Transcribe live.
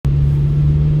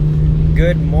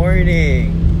Good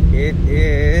morning. It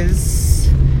is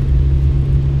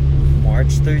March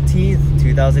 13th,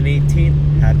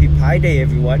 2018. Happy Pi Day,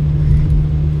 everyone.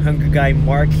 Hungry Guy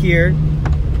Mark here.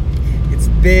 It's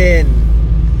been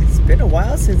a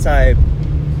while since I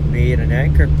made an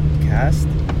anchor cast,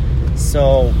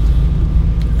 so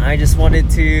I just wanted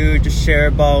to share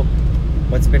about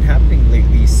what's been happening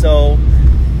lately. So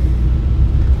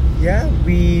yeah,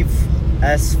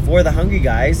 as for the Hungry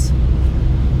Guys,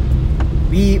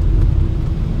 we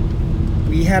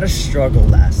had a struggle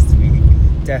last week.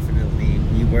 Definitely,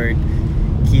 we weren't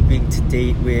keeping to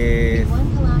date with.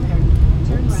 1 kilometer.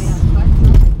 Turn right on Clark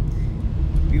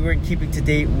Road. We weren't keeping to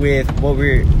date with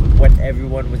what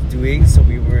everyone was doing, so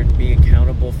we weren't being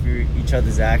accountable for each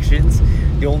other's actions.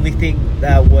 The only thing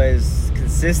that was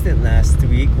consistent last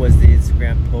week was the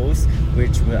Instagram post,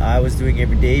 which I was doing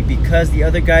every day because the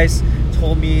other guys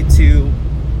told me to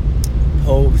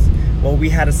post. Well, we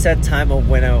had a set time of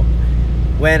when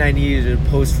I needed to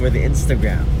post for the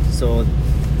Instagram. So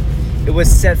it was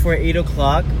set for 8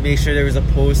 o'clock. Make sure there was a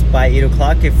post by 8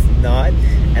 o'clock. If not,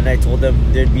 and I told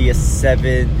them there'd be a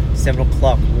 7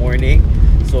 o'clock warning.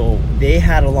 So they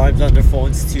had alarms on their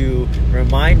phones to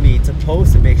remind me to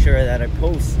post and make sure that I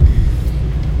post,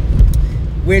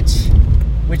 which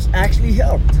actually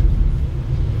helped.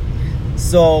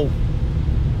 So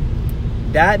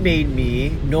that made me,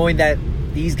 knowing that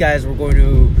these guys were going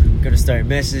to start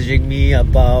messaging me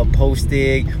about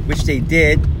posting, which they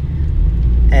did,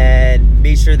 and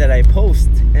made sure that I post.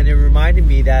 And it reminded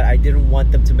me that I didn't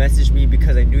want them to message me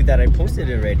because I knew that I posted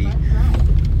it already.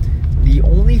 The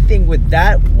only thing with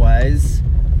that was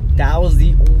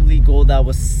the only goal that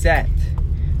was set.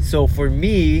 So for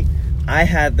me, I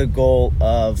had the goal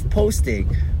of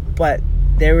posting, but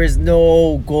there was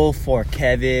no goal for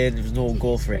Kevin, there was no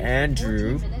goal for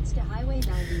Andrew.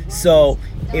 So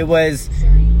it was,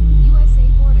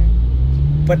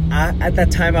 but at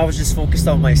that time I was just focused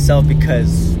on myself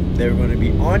because they were going to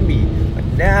be on me. But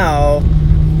now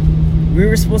we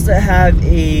were supposed to have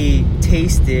a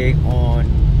tasting on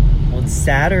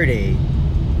Saturday,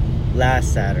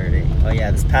 last Saturday. Oh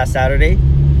yeah, this past Saturday.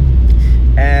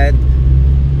 And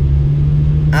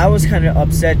I was kind of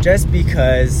upset just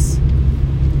because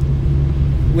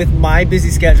with my busy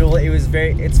schedule, it's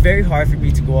very hard for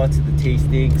me to go out to the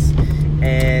tastings.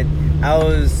 And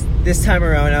this time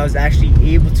around, I was actually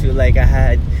able to, I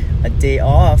had a day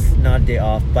off, not a day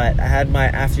off, but I had my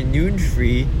afternoon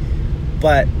free,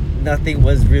 but nothing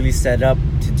was really set up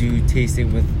to do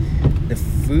tasting with the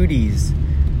foodies.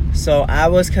 So I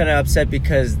was kind of upset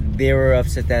because they were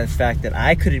upset at the fact that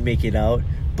I couldn't make it out.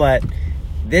 But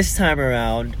this time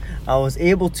around, I was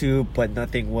able to, but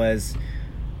nothing was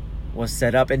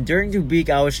set up. And during the week,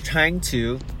 I was trying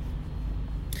to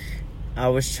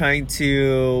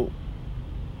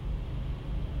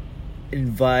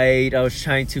invite, I was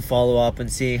trying to follow up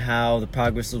and seeing how the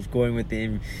progress was going with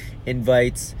the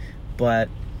invites, but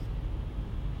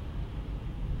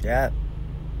yeah,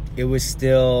 it was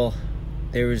still,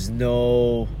 there was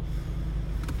no,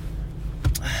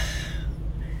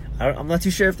 I'm not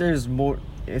too sure if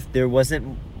there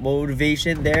wasn't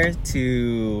motivation there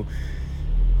to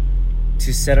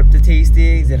set up the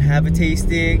tastings and have a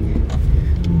tasting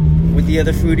with the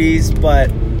other foodies. But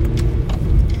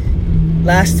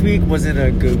last week wasn't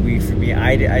a good week for me.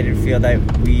 I didn't feel that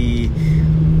we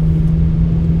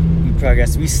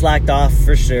progressed. We slacked off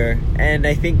for sure. And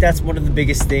I think that's one of the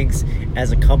biggest things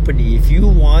as a company. If you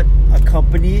want a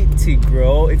company to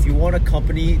grow, if you want a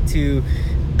company to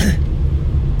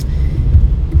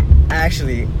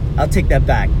actually, I'll take that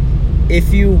back.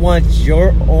 If you want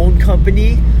your own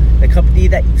company, the company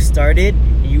that you started,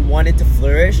 you want it to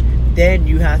flourish, then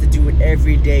you have to do it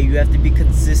every day. You have to be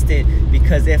consistent,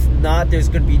 because if not, there's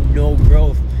going to be no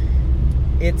growth.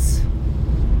 It's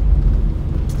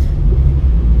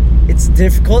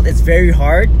difficult. It's very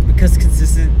hard because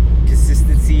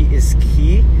consistency is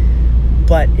key.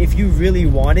 But if you really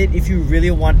want it, if you really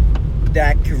want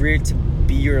that career to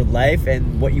be your life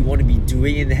and what you want to be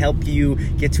doing and help you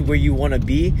get to where you want to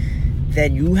be,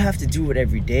 then you have to do it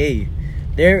every day.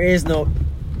 There is no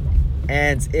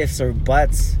ands, ifs, or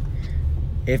buts.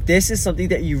 If this is something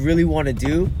that you really want to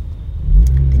do,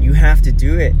 then you have to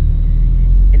do it.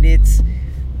 And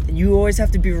you always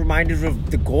have to be reminded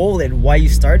of the goal and why you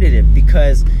started it,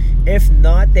 because if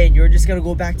not, then you're just gonna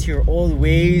go back to your old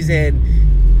ways and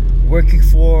working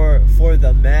for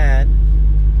the man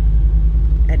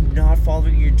and not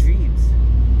following your dreams.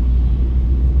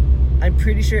 I'm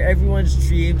pretty sure everyone's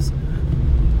dreams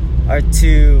are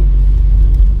to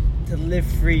live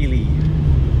freely,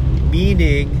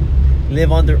 meaning live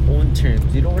on their own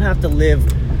terms. You don't have to live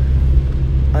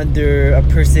under a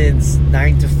person's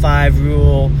 9 to 5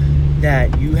 rule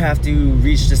that you have to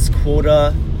reach this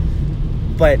quota.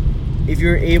 But if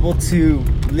you're able to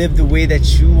live the way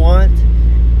that you want,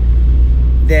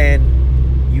 then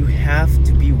you have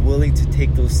to be willing to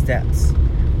take those steps,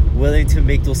 willing to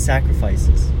make those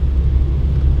sacrifices.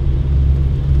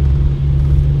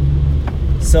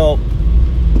 So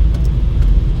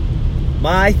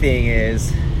my thing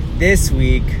is, this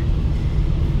week,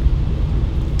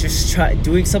 just try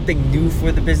doing something new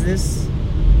for the business,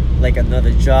 like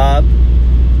another job,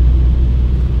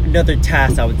 another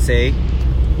task, I would say.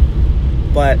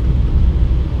 But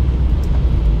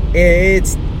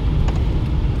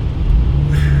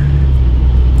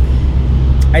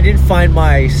I didn't find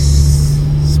my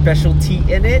specialty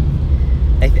in it.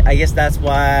 I guess that's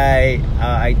why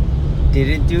I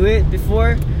didn't do it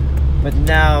before. But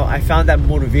now I found that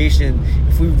motivation.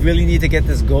 If we really need to get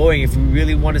this going, if we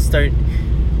really want to start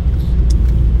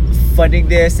funding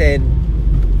this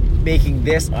and making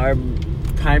this our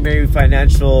primary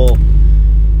financial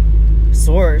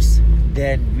source,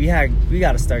 then we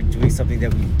got to start doing something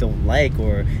that we don't like,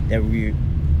 or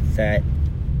that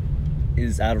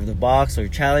is out of the box or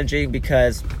challenging,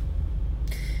 because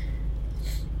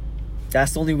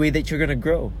that's the only way that you're going to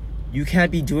grow. You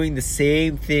can't be doing the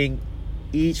same thing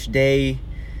each day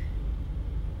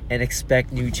and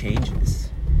expect new changes.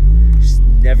 It's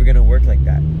never going to work like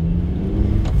that.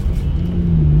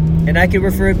 And I can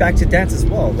refer it back to dance as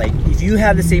well. Like, if you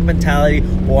have the same mentality,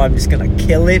 oh, I'm just going to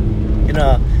kill it in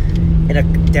a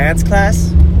dance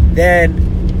class, then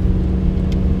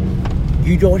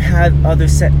you don't have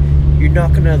you're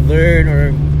not going to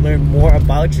learn more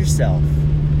about yourself.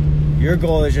 Your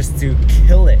goal is just to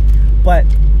kill it. But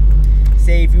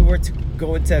say if you were to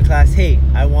go into a class, hey,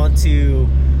 I want to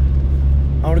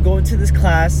go into this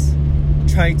class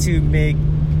trying to make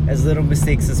as little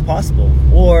mistakes as possible.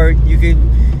 Or you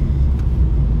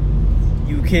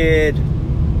could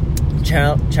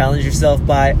challenge yourself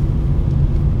by,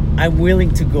 I'm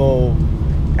willing to go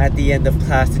at the end of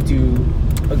class to do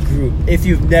a group. If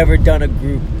you've never done a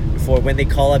group before, when they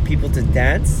call up people to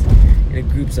dance in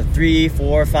groups of 3,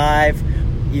 4, 5,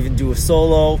 even do a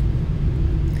solo,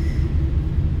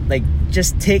 like,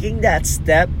 just taking that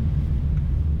step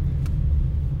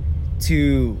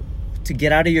to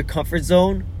get out of your comfort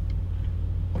zone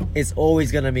is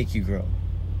always gonna make you grow.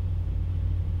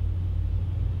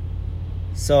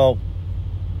 So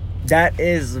that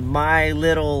is my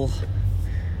little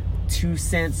 2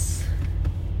 cents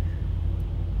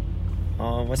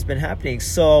on what's been happening.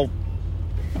 So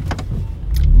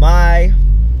I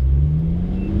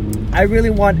really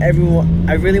want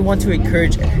to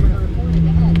encourage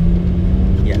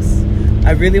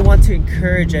I really want to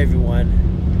encourage everyone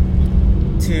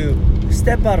to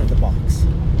step out of the box.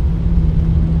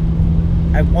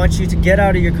 I want you to get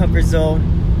out of your comfort zone,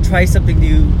 try something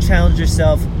new, challenge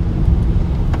yourself.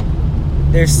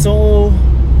 There's so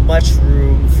much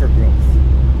room for growth.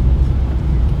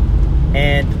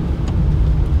 And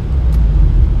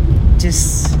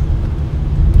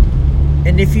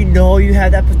if you know you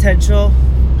have that potential,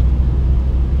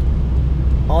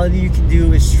 all you can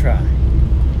do is try.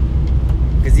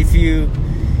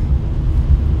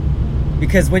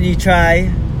 Because when you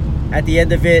try, at the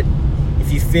end of it,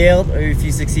 if you failed or if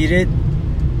you succeeded,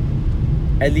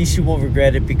 at least you won't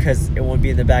regret it, because it won't be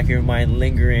in the back of your mind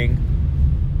lingering,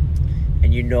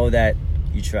 and you know that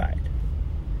you tried.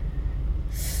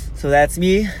 So that's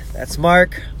me. That's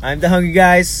Mark. I'm the Hungry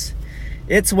Guys.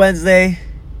 It's Wednesday.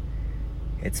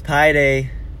 It's Pie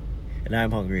Day, and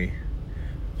I'm hungry.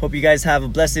 Hope you guys have a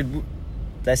blessed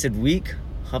week.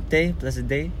 Hump day, blessed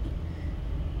day.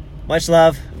 Much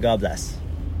love. God bless.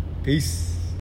 Peace.